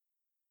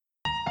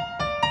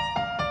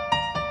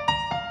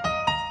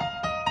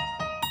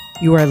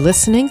You are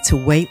listening to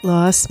Weight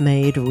Loss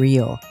Made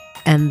Real,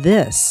 and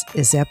this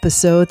is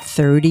episode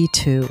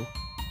 32.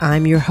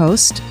 I'm your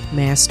host,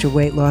 Master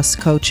Weight Loss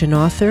Coach and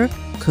author,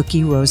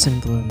 Cookie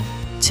Rosenblum.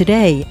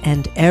 Today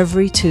and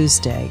every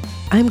Tuesday,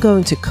 I'm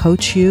going to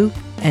coach you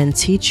and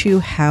teach you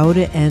how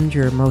to end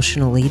your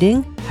emotional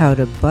eating, how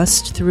to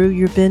bust through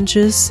your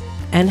binges,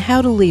 and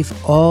how to leave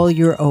all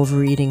your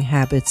overeating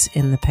habits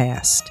in the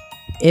past.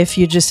 If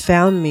you just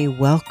found me,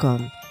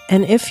 welcome.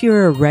 And if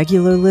you're a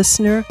regular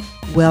listener,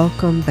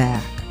 welcome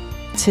back.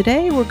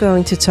 Today we're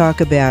going to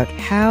talk about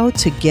how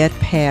to get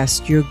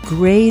past your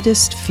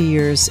greatest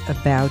fears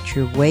about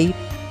your weight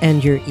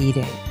and your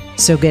eating.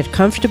 So get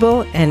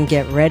comfortable and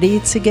get ready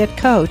to get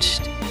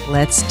coached.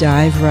 Let's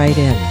dive right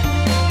in.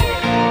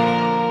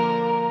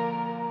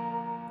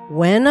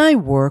 When I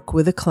work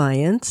with a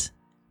client,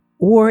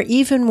 or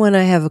even when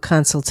I have a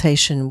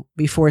consultation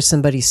before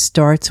somebody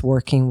starts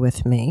working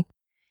with me,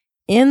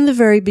 in the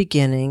very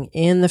beginning,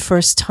 in the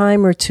first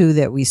time or two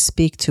that we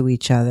speak to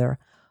each other,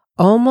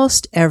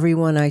 almost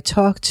everyone I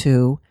talk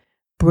to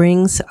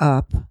brings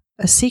up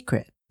a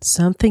secret,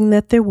 something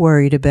that they're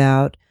worried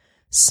about,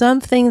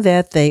 something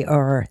that they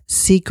are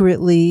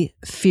secretly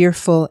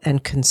fearful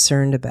and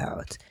concerned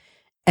about.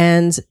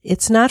 And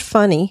it's not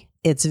funny.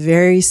 It's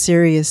very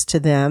serious to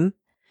them.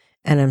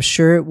 And I'm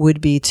sure it would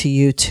be to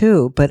you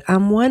too. But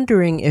I'm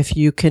wondering if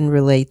you can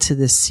relate to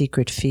this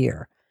secret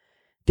fear,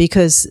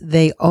 because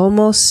they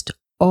almost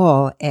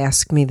all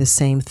ask me the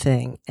same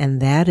thing.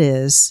 And that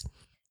is,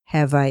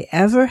 have I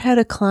ever had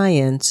a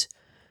client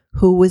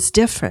who was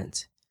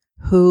different,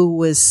 who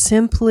was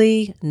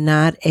simply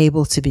not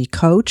able to be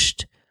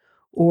coached,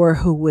 or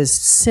who was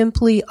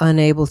simply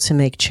unable to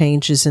make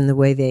changes in the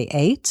way they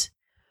ate,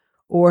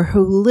 or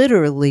who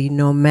literally,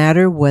 no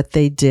matter what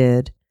they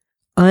did,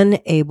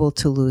 unable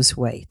to lose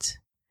weight?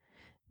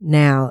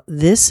 Now,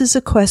 this is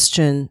a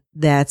question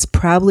that's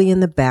probably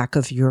in the back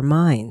of your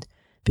mind,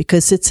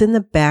 because it's in the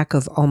back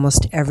of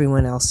almost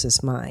everyone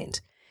else's mind.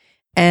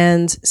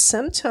 And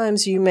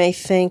sometimes you may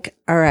think,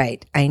 all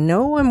right, I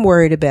know I'm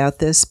worried about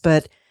this,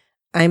 but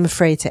I'm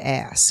afraid to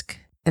ask.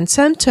 And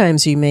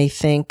sometimes you may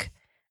think,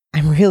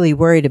 I'm really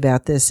worried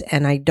about this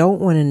and I don't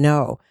want to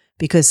know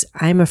because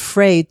I'm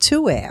afraid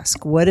to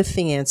ask. What if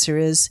the answer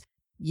is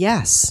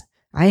yes?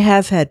 I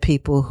have had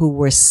people who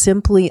were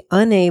simply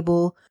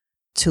unable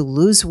to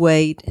lose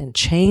weight and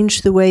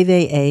change the way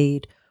they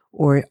ate,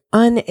 or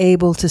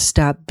unable to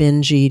stop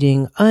binge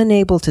eating,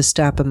 unable to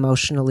stop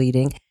emotional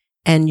eating.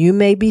 And you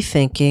may be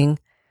thinking,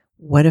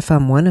 what if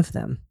I'm one of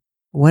them?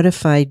 What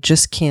if I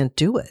just can't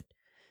do it?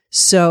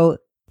 So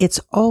it's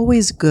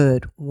always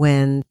good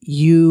when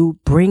you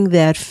bring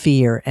that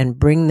fear and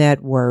bring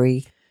that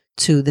worry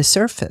to the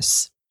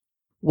surface.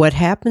 What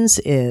happens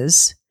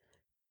is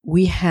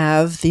we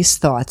have these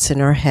thoughts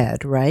in our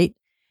head, right?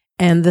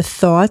 And the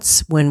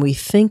thoughts, when we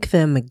think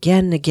them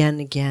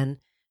again,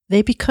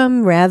 they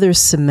become rather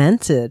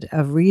cemented,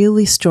 a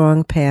really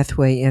strong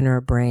pathway in our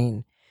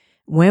brain.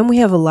 When we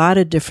have a lot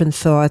of different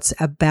thoughts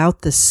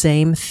about the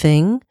same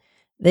thing,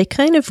 they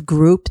kind of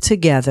group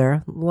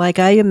together, like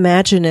I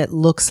imagine it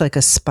looks like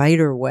a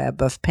spider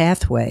web of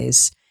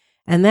pathways,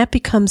 and that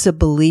becomes a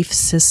belief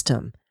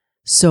system.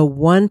 So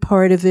one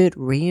part of it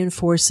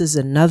reinforces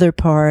another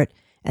part,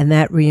 and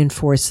that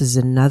reinforces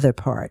another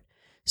part.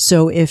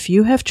 So if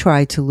you have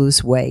tried to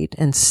lose weight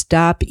and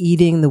stop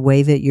eating the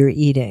way that you're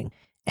eating,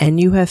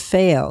 and you have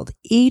failed,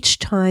 each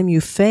time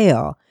you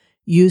fail,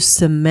 you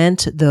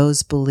cement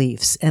those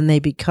beliefs and they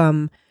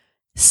become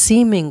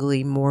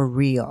seemingly more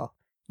real.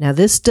 Now,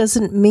 this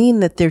doesn't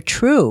mean that they're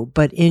true,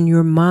 but in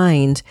your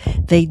mind,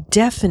 they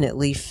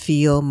definitely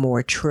feel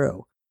more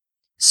true.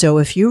 So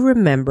if you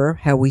remember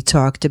how we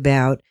talked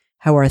about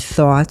how our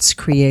thoughts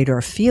create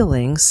our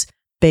feelings,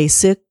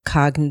 basic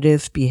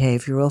cognitive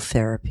behavioral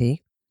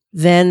therapy,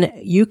 then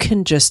you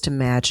can just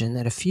imagine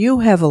that if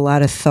you have a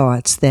lot of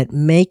thoughts that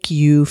make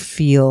you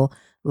feel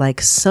like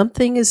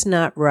something is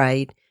not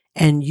right,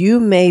 and you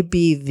may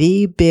be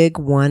the big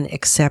one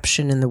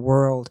exception in the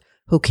world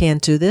who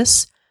can't do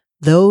this,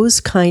 those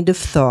kind of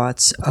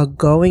thoughts are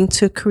going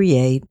to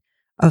create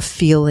a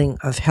feeling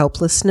of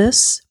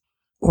helplessness,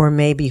 or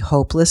maybe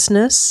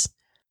hopelessness,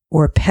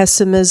 or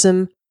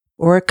pessimism,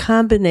 or a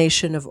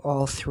combination of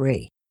all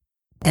three.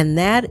 And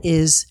that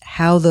is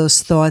how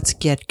those thoughts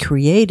get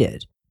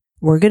created.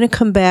 We're going to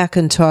come back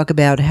and talk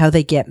about how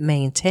they get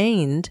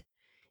maintained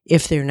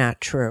if they're not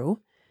true.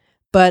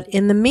 But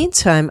in the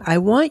meantime, I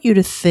want you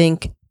to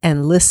think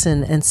and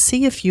listen and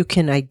see if you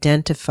can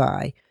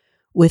identify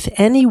with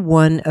any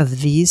one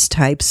of these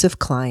types of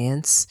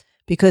clients,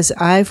 because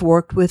I've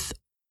worked with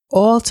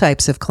all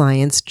types of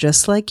clients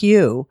just like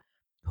you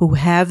who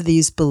have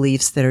these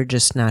beliefs that are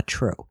just not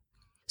true.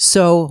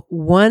 So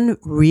one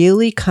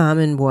really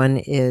common one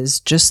is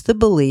just the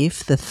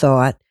belief, the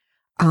thought,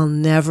 I'll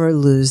never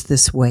lose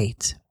this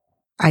weight.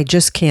 I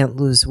just can't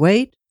lose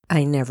weight.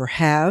 I never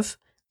have.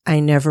 I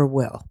never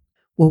will.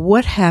 Well,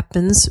 what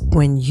happens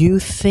when you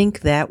think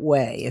that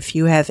way? If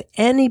you have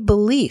any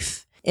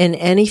belief in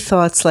any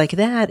thoughts like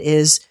that,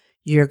 is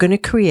you're going to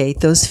create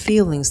those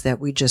feelings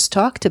that we just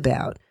talked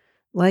about.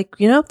 Like,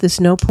 there's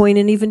no point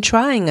in even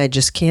trying. I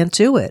just can't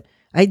do it.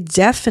 I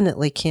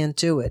definitely can't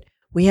do it.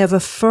 We have a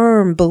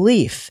firm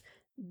belief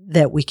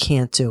that we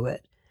can't do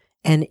it.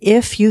 And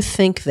if you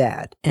think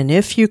that, and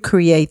if you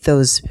create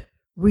those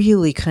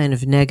really kind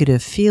of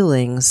negative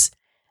feelings,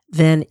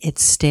 then it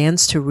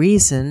stands to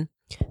reason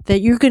that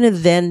you're going to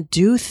then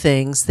do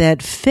things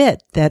that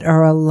fit, that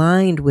are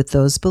aligned with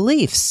those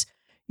beliefs.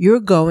 You're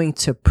going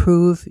to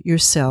prove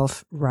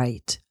yourself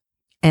right.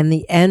 And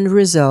the end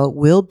result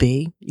will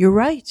be, you're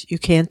right, you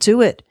can't do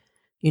it.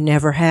 You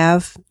never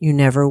have, you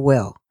never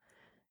will.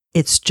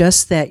 It's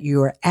just that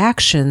your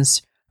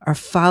actions are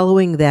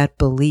following that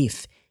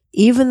belief.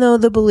 Even though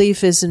the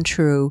belief isn't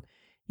true,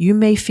 you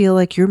may feel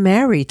like you're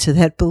married to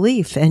that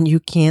belief and you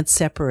can't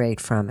separate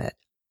from it.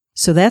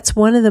 So that's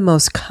one of the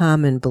most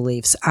common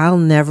beliefs. I'll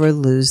never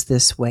lose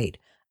this weight.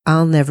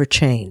 I'll never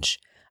change.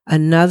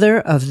 Another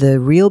of the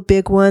real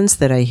big ones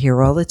that I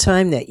hear all the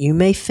time that you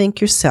may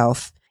think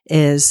yourself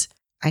is,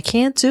 I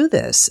can't do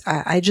this.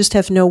 I just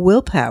have no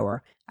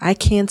willpower. I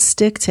can't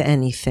stick to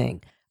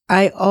anything.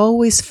 I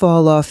always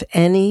fall off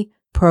any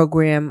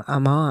program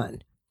I'm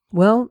on.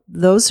 Well,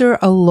 those are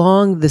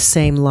along the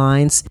same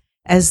lines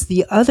as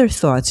the other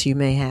thoughts you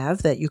may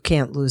have that you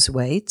can't lose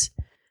weight,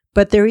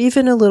 but they're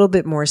even a little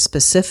bit more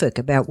specific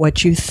about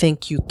what you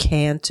think you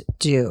can't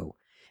do.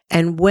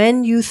 And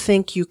when you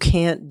think you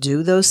can't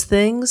do those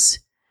things,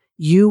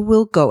 you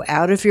will go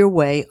out of your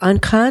way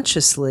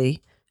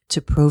unconsciously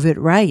to prove it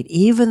right,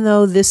 even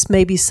though this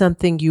may be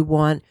something you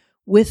want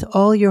with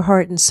all your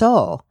heart and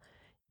soul.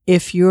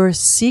 If your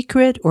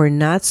secret or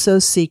not so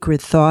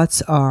secret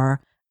thoughts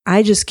are,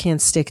 I just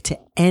can't stick to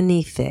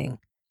anything,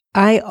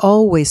 I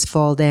always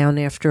fall down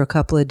after a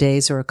couple of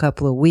days or a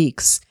couple of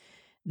weeks,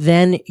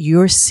 then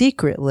you're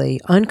secretly,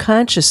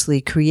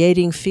 unconsciously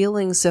creating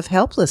feelings of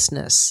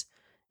helplessness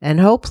and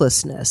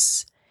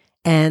hopelessness.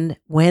 And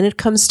when it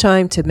comes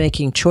time to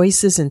making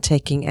choices and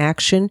taking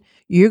action,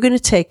 you're going to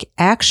take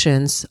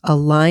actions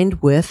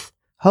aligned with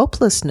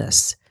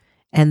hopelessness.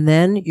 And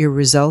then your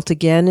result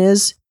again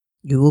is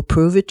you will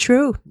prove it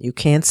true. You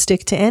can't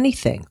stick to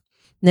anything.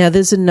 Now,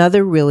 there's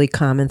another really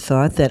common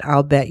thought that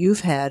I'll bet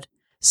you've had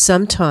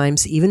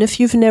sometimes, even if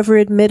you've never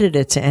admitted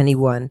it to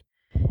anyone.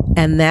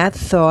 And that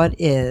thought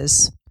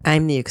is,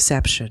 I'm the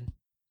exception.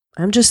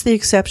 I'm just the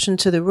exception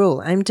to the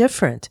rule. I'm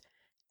different.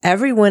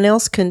 Everyone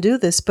else can do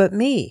this but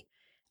me.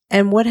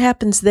 And what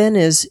happens then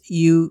is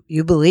you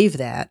believe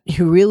that.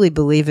 You really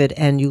believe it,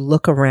 and you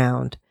look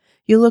around.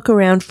 You look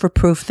around for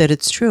proof that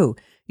it's true.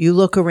 You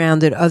look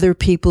around at other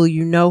people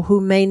you know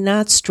who may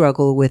not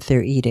struggle with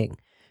their eating.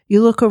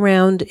 You look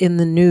around in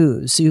the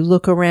news. You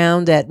look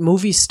around at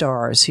movie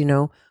stars,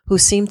 who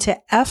seem to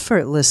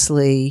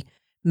effortlessly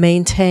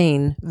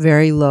maintain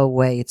very low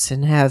weights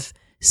and have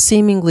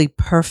seemingly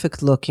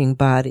perfect looking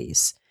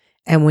bodies.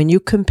 And when you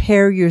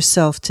compare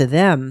yourself to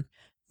them,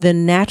 the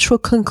natural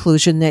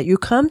conclusion that you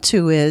come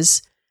to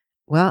is,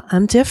 well,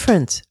 I'm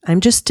different. I'm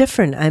just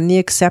different. I'm the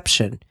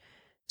exception.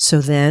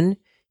 So then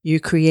you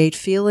create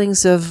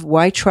feelings of,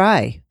 why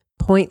try?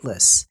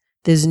 Pointless.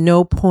 There's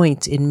no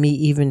point in me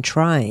even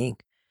trying.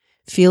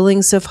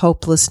 Feelings of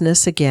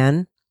hopelessness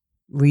again,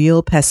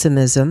 real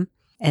pessimism.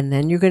 And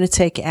then you're going to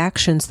take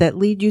actions that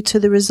lead you to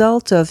the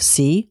result of,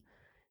 see,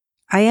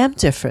 I am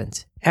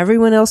different.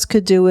 Everyone else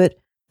could do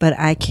it, but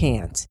I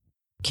can't.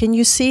 Can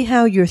you see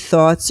how your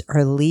thoughts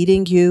are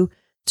leading you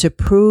to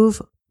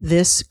prove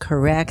this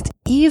correct,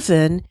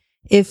 even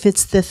if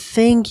it's the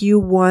thing you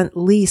want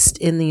least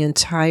in the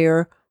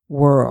entire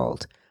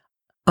world?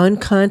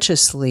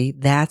 Unconsciously,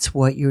 that's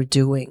what you're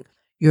doing.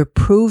 You're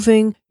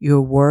proving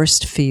your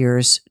worst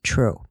fears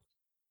true.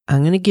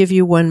 I'm going to give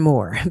you one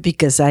more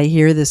because I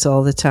hear this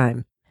all the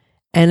time.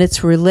 And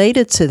it's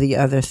related to the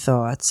other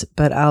thoughts,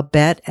 but I'll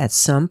bet at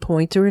some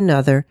point or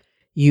another,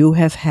 you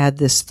have had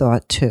this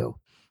thought too.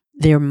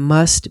 There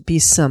must be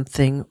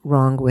something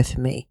wrong with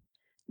me.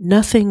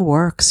 Nothing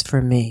works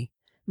for me.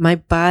 My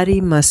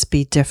body must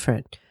be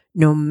different.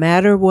 No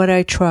matter what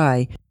I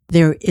try,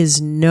 there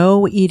is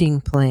no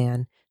eating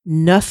plan,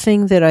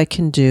 nothing that I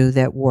can do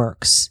that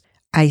works.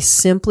 I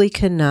simply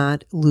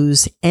cannot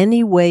lose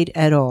any weight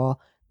at all.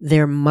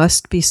 There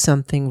must be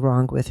something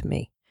wrong with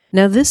me.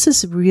 Now, this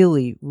is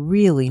really,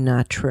 really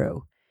not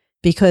true,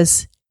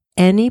 because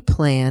any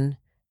plan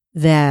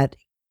that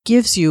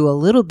gives you a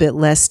little bit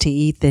less to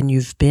eat than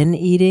you've been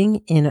eating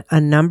in a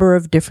number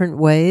of different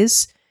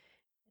ways,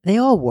 they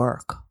all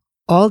work.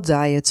 All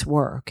diets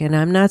work. And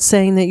I'm not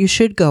saying that you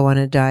should go on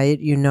a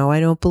diet. I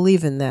don't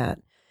believe in that.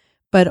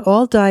 But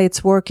all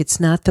diets work. It's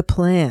not the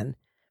plan.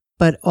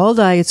 But all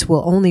diets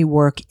will only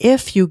work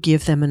if you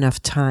give them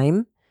enough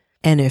time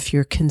and if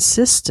you're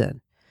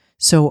consistent.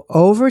 So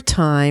over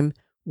time,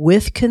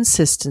 with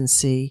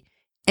consistency,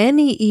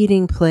 any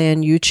eating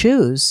plan you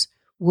choose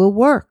will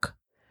work.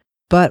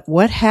 But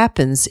what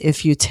happens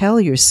if you tell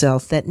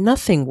yourself that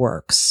nothing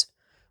works?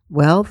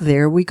 Well,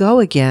 there we go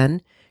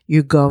again.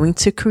 You're going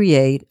to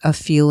create a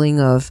feeling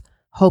of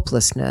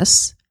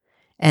hopelessness.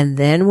 And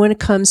then when it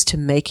comes to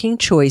making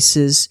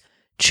choices,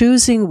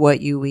 choosing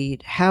what you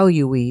eat, how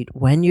you eat,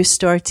 when you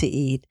start to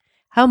eat,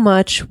 how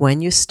much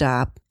when you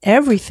stop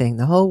everything,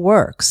 the whole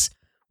works,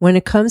 when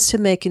it comes to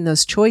making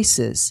those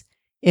choices,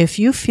 if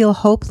you feel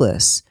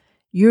hopeless,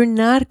 you're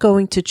not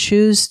going to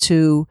choose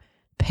to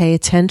pay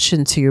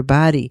attention to your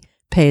body,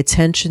 pay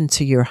attention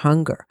to your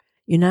hunger.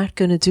 You're not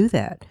going to do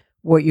that.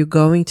 What you're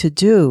going to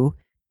do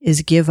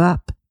is give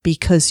up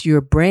because your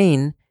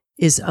brain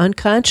is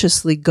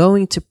unconsciously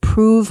going to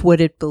prove what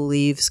it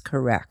believes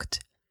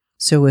correct.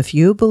 So if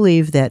you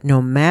believe that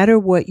no matter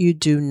what you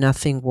do,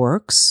 nothing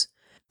works,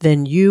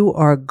 then you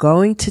are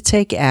going to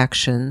take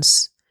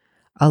actions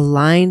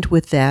aligned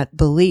with that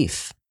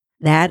belief.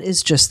 That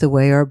is just the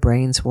way our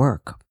brains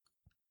work.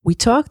 We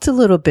talked a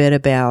little bit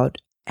about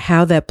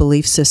how that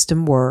belief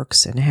system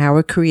works and how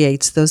it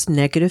creates those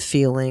negative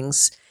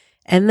feelings,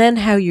 and then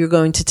how you're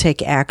going to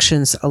take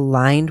actions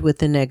aligned with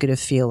the negative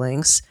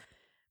feelings.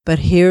 But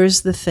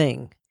here's the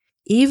thing.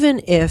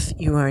 Even if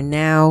you are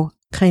now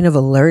kind of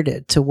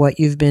alerted to what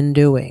you've been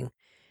doing,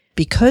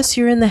 because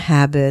you're in the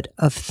habit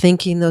of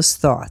thinking those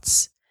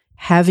thoughts,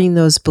 having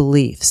those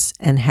beliefs,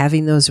 and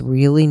having those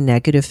really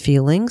negative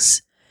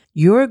feelings,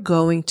 you're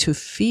going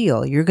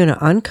to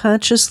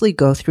unconsciously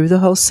go through the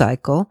whole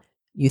cycle.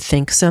 You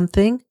think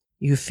something,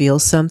 you feel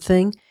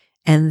something,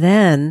 and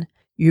then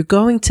you're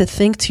going to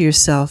think to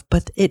yourself,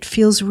 but it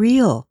feels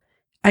real.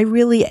 I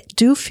really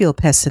do feel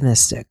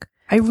pessimistic.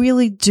 I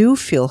really do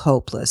feel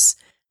hopeless.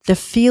 The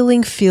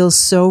feeling feels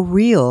so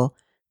real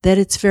that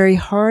it's very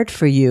hard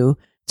for you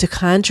to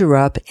conjure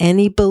up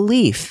any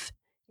belief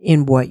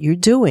in what you're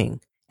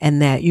doing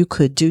and that you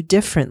could do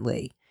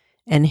differently.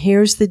 And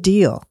here's the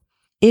deal.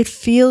 It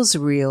feels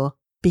real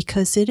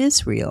because it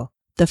is real.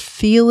 The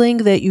feeling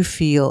that you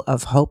feel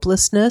of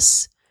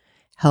hopelessness,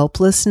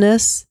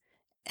 helplessness,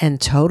 and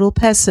total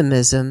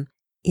pessimism,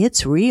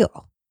 it's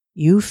real.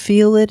 You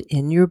feel it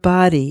in your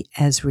body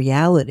as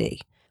reality.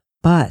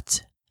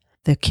 But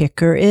the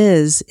kicker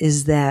is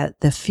that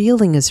the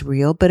feeling is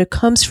real, but it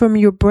comes from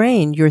your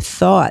brain, your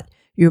thought,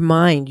 your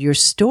mind, your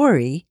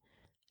story,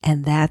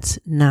 and that's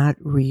not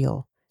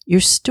real. Your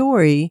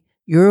story,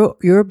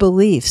 your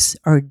beliefs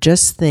are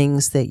just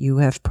things that you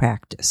have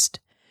practiced.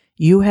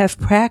 You have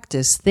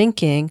practiced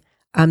thinking,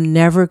 I'm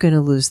never going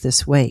to lose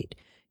this weight.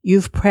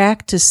 You've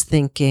practiced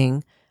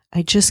thinking,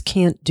 I just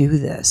can't do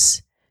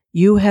this.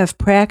 You have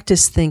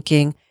practiced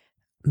thinking,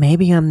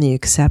 maybe I'm the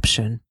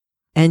exception.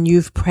 And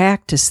you've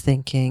practiced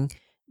thinking,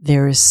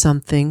 there is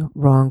something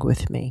wrong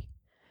with me.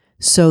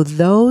 So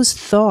those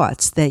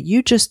thoughts that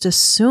you just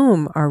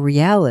assume are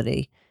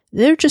reality,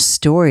 they're just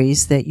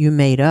stories that you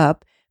made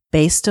up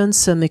based on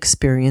some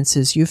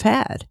experiences you've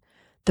had.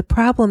 The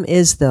problem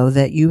is, though,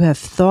 that you have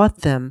thought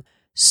them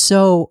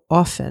so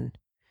often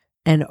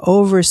and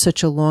over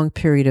such a long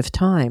period of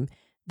time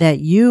that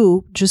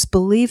you just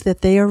believe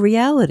that they are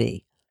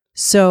reality.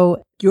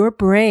 So your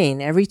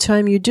brain, every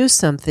time you do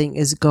something,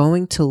 is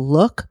going to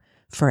look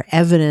for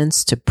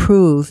evidence to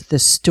prove the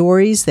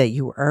stories that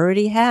you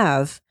already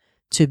have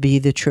to be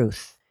the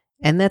truth,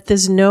 and that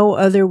there's no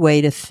other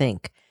way to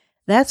think.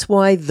 That's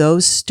why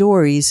those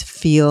stories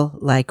feel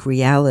like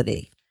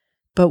reality.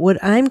 But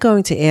what I'm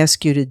going to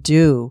ask you to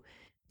do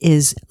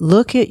is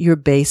look at your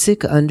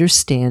basic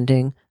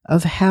understanding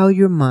of how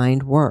your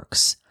mind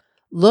works.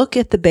 Look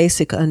at the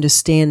basic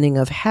understanding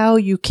of how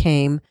you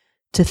came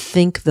to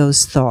think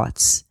those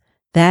thoughts.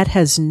 That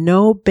has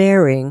no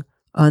bearing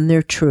on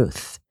their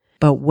truth.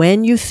 But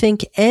when you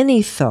think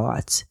any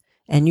thought,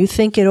 and you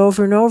think it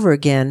over and over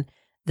again,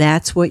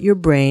 that's what your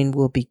brain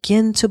will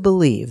begin to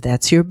believe.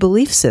 That's your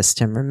belief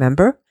system,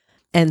 remember?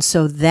 And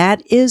so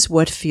that is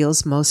what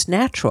feels most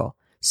natural.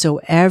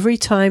 So every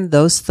time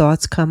those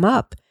thoughts come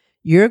up,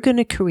 you're going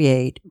to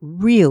create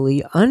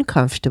really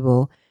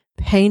uncomfortable,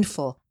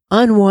 painful,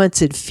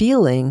 unwanted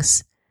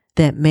feelings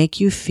that make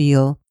you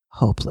feel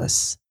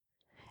hopeless.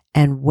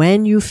 And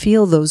when you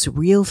feel those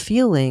real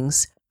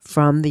feelings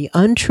from the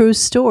untrue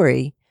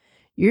story,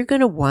 you're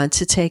going to want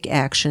to take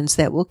actions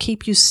that will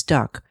keep you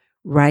stuck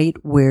right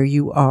where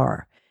you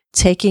are,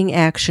 taking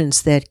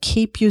actions that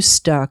keep you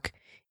stuck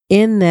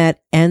in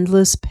that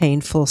endless,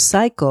 painful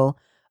cycle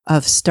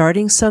of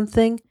starting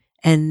something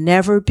and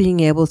never being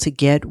able to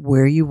get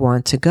where you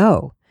want to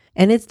go.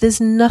 And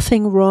there's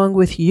nothing wrong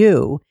with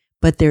you,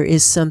 but there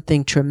is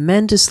something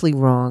tremendously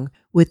wrong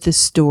with the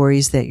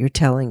stories that you're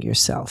telling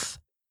yourself.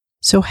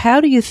 So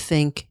how do you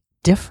think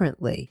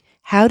differently?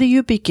 How do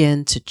you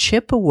begin to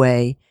chip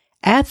away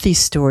at these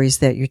stories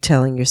that you're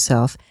telling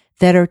yourself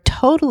that are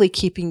totally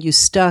keeping you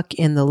stuck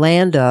in the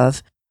land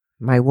of,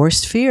 my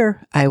worst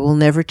fear, I will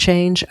never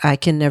change, I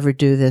can never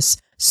do this,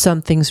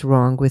 something's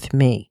wrong with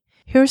me?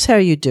 Here's how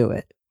you do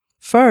it.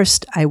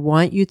 First, I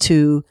want you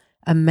to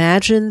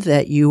imagine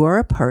that you are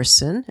a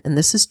person, and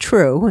this is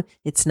true,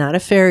 it's not a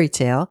fairy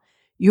tale.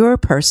 You're a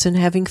person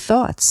having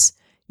thoughts.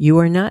 You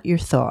are not your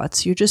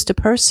thoughts, you're just a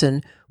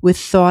person with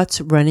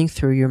thoughts running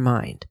through your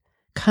mind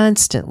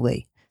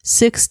constantly.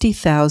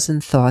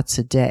 60,000 thoughts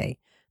a day.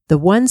 The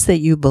ones that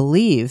you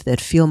believe that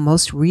feel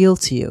most real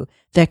to you,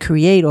 that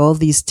create all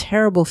these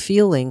terrible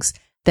feelings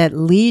that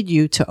lead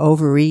you to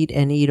overeat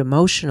and eat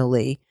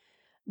emotionally,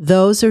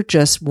 Those are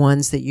just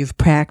ones that you've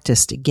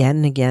practiced again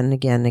and again and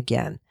again and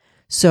again.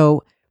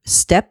 So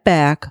step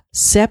back,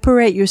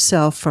 separate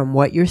yourself from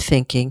what you're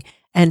thinking,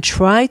 and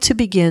try to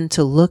begin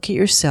to look at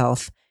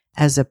yourself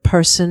as a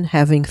person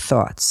having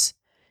thoughts.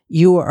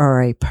 You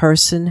are a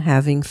person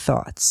having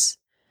thoughts.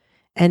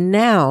 And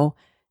now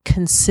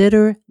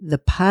consider the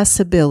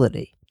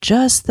possibility,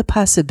 just the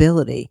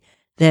possibility,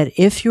 that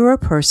if you're a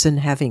person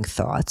having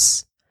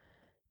thoughts,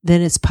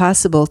 then it's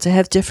possible to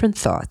have different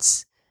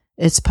thoughts.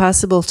 It's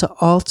possible to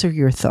alter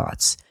your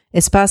thoughts.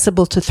 It's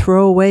possible to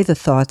throw away the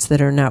thoughts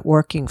that are not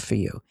working for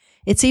you.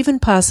 It's even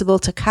possible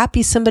to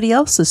copy somebody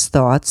else's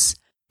thoughts.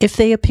 If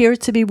they appear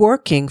to be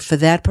working for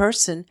that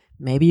person,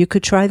 maybe you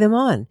could try them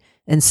on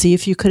and see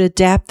if you could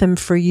adapt them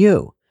for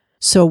you.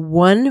 So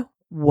one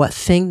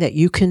thing that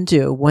you can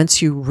do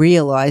once you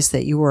realize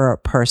that you are a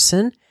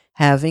person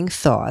having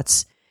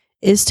thoughts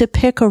is to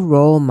pick a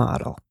role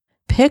model.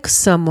 Pick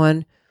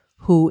someone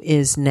who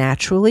is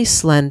naturally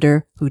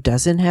slender, who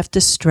doesn't have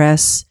to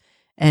stress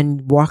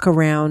and walk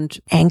around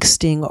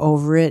angsting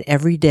over it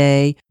every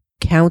day,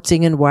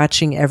 counting and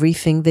watching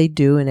everything they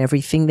do and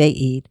everything they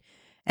eat.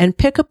 And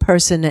pick a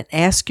person and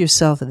ask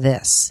yourself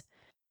this.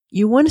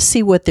 You want to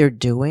see what they're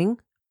doing,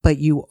 but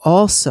you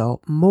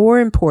also, more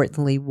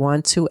importantly,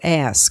 want to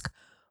ask,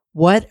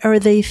 what are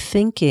they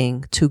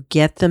thinking to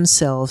get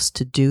themselves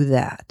to do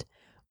that?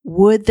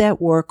 Would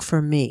that work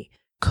for me?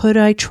 Could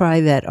I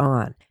try that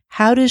on?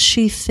 How does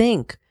she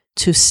think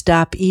to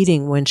stop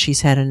eating when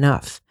she's had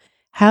enough?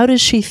 How does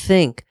she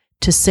think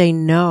to say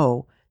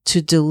no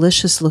to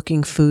delicious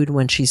looking food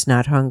when she's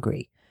not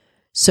hungry?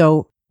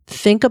 So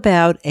think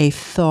about a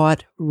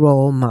thought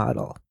role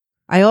model.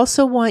 I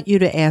also want you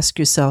to ask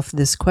yourself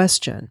this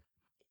question.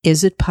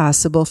 Is it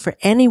possible for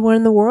anyone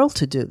in the world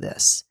to do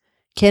this?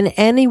 Can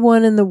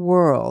anyone in the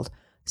world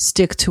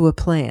stick to a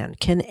plan?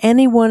 Can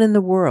anyone in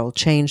the world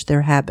change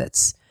their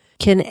habits?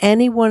 Can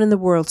anyone in the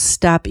world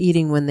stop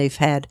eating when they've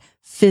had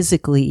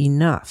physically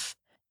enough?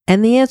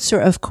 And the answer,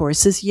 of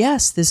course, is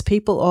yes. There's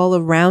people all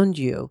around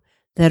you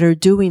that are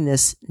doing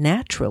this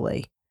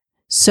naturally.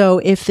 So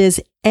if there's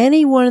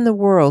anyone in the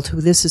world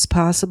who this is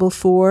possible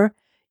for,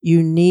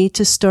 you need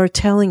to start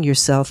telling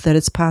yourself that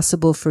it's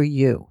possible for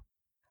you.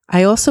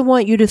 I also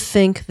want you to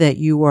think that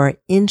you are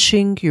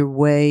inching your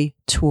way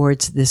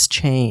towards this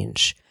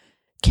change.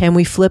 Can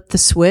we flip the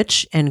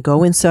switch and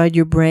go inside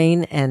your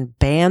brain and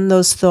ban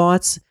those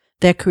thoughts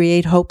that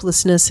create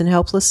hopelessness and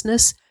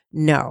helplessness?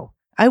 No.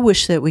 I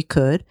wish that we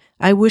could.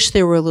 I wish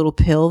there were a little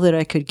pill that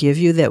I could give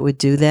you that would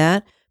do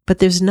that, but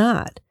there's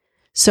not.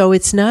 So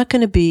it's not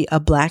going to be a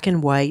black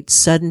and white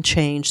sudden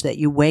change that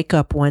you wake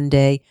up one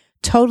day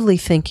totally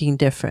thinking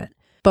different.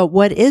 But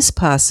what is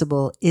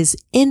possible is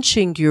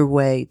inching your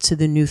way to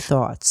the new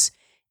thoughts,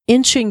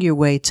 inching your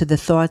way to the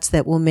thoughts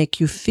that will make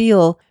you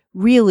feel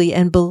really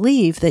and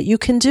believe that you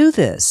can do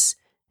this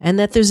and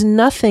that there's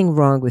nothing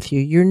wrong with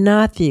you. You're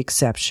not the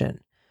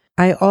exception.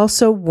 I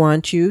also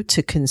want you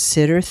to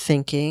consider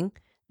thinking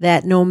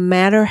that no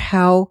matter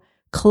how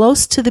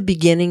close to the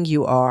beginning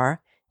you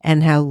are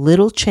and how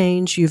little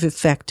change you've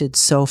effected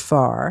so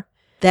far,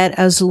 that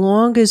as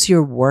long as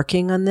you're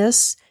working on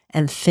this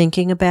and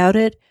thinking about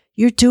it,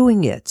 you're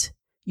doing it.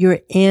 You're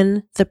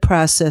in the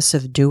process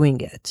of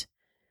doing it.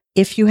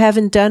 If you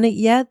haven't done it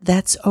yet,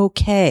 that's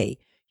okay.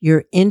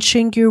 You're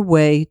inching your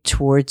way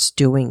towards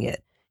doing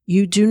it.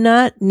 You do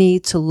not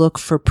need to look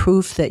for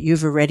proof that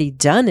you've already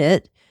done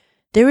it.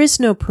 There is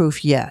no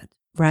proof yet,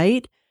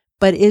 right?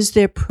 But is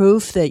there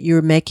proof that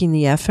you're making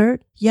the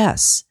effort?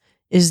 Yes.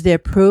 Is there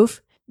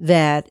proof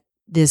that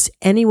there's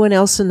anyone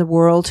else in the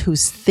world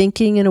who's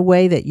thinking in a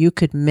way that you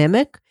could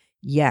mimic?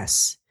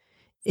 Yes.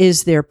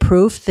 Is there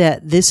proof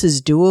that this is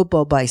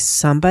doable by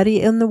somebody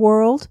in the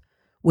world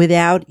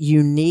without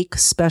unique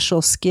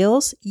special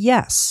skills?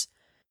 Yes.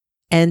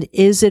 And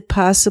is it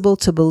possible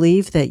to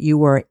believe that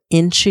you are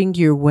inching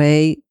your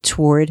way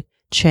toward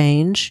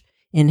change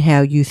in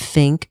how you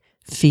think,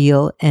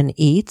 feel, and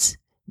eat?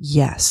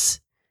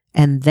 Yes.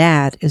 And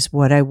that is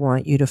what I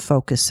want you to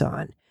focus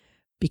on.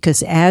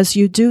 Because as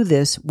you do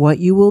this, what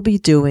you will be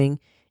doing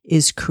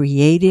is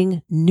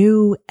creating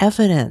new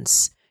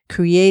evidence,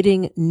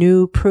 creating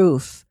new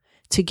proof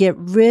to get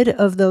rid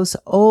of those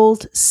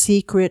old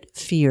secret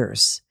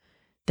fears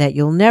that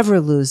you'll never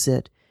lose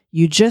it.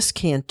 You just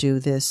can't do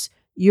this.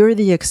 You're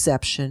the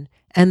exception,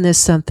 and there's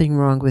something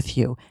wrong with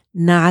you.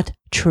 Not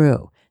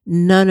true.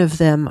 None of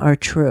them are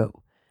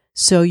true.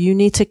 So you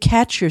need to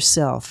catch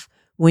yourself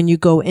when you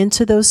go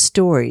into those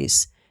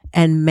stories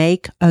and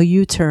make a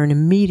U-turn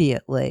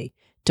immediately.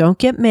 Don't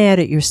get mad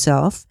at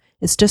yourself.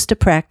 It's just a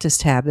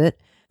practiced habit.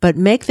 But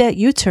make that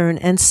U-turn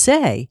and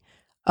say,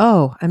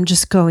 oh, I'm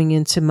just going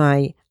into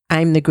my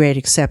I'm the great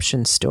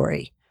exception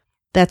story.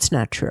 That's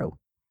not true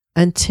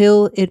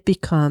until it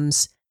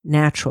becomes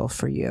natural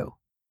for you.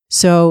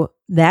 So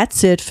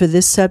that's it for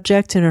this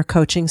subject in our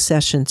coaching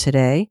session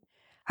today.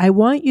 I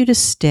want you to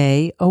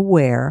stay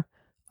aware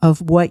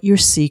of what your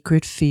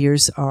secret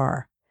fears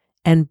are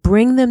and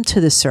bring them to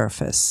the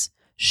surface.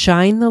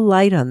 Shine the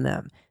light on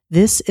them.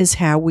 This is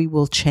how we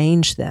will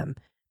change them,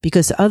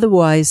 because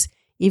otherwise,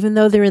 even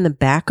though they're in the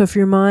back of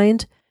your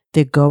mind,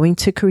 they're going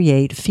to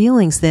create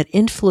feelings that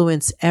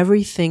influence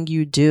everything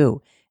you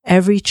do,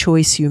 every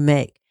choice you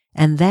make.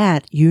 And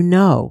that,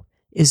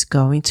 is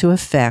going to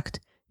affect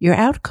your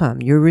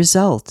outcome, your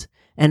result.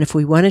 And if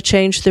we want to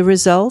change the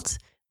result,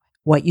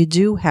 what you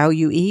do, how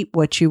you eat,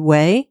 what you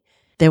weigh,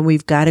 then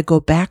we've got to go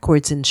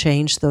backwards and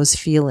change those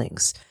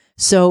feelings.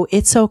 So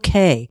it's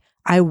okay.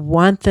 I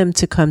want them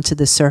to come to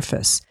the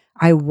surface.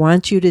 I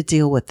want you to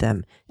deal with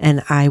them,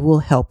 and I will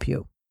help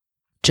you.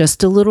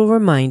 Just a little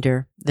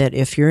reminder that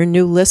if you're a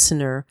new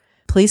listener,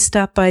 please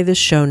stop by the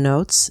show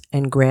notes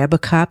and grab a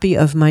copy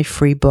of my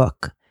free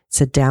book.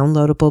 It's a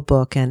downloadable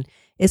book, and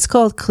it's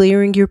called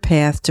Clearing Your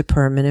Path to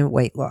Permanent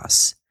Weight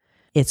Loss.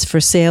 It's for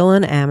sale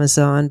on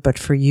Amazon, but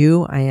for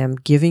you, I am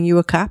giving you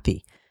a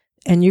copy.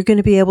 And you're going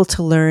to be able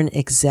to learn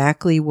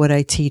exactly what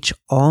I teach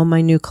all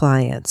my new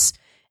clients.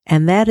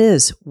 And that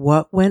is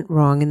what went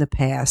wrong in the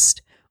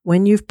past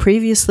when you've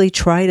previously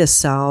tried to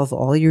solve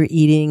all your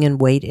eating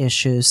and weight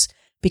issues,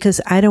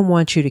 because I don't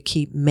want you to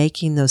keep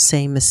making those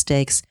same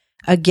mistakes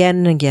again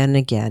and again and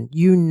again.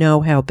 You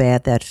know how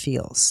bad that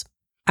feels.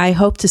 I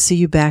hope to see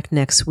you back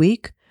next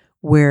week,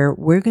 where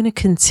we're going to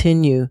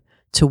continue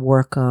to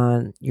work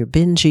on your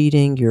binge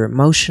eating, your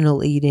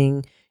emotional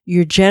eating,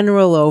 your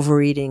general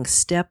overeating,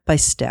 step by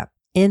step,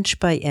 inch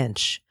by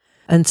inch,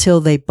 until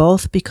they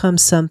both become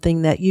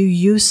something that you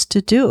used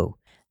to do.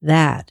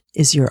 That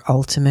is your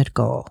ultimate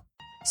goal.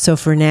 So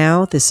for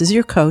now, this is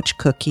your coach,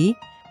 Cookie,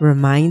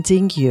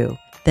 reminding you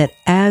that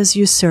as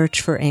you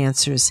search for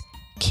answers,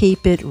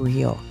 keep it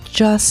real,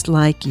 just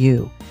like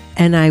you.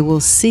 And I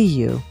will see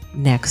you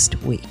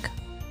next week.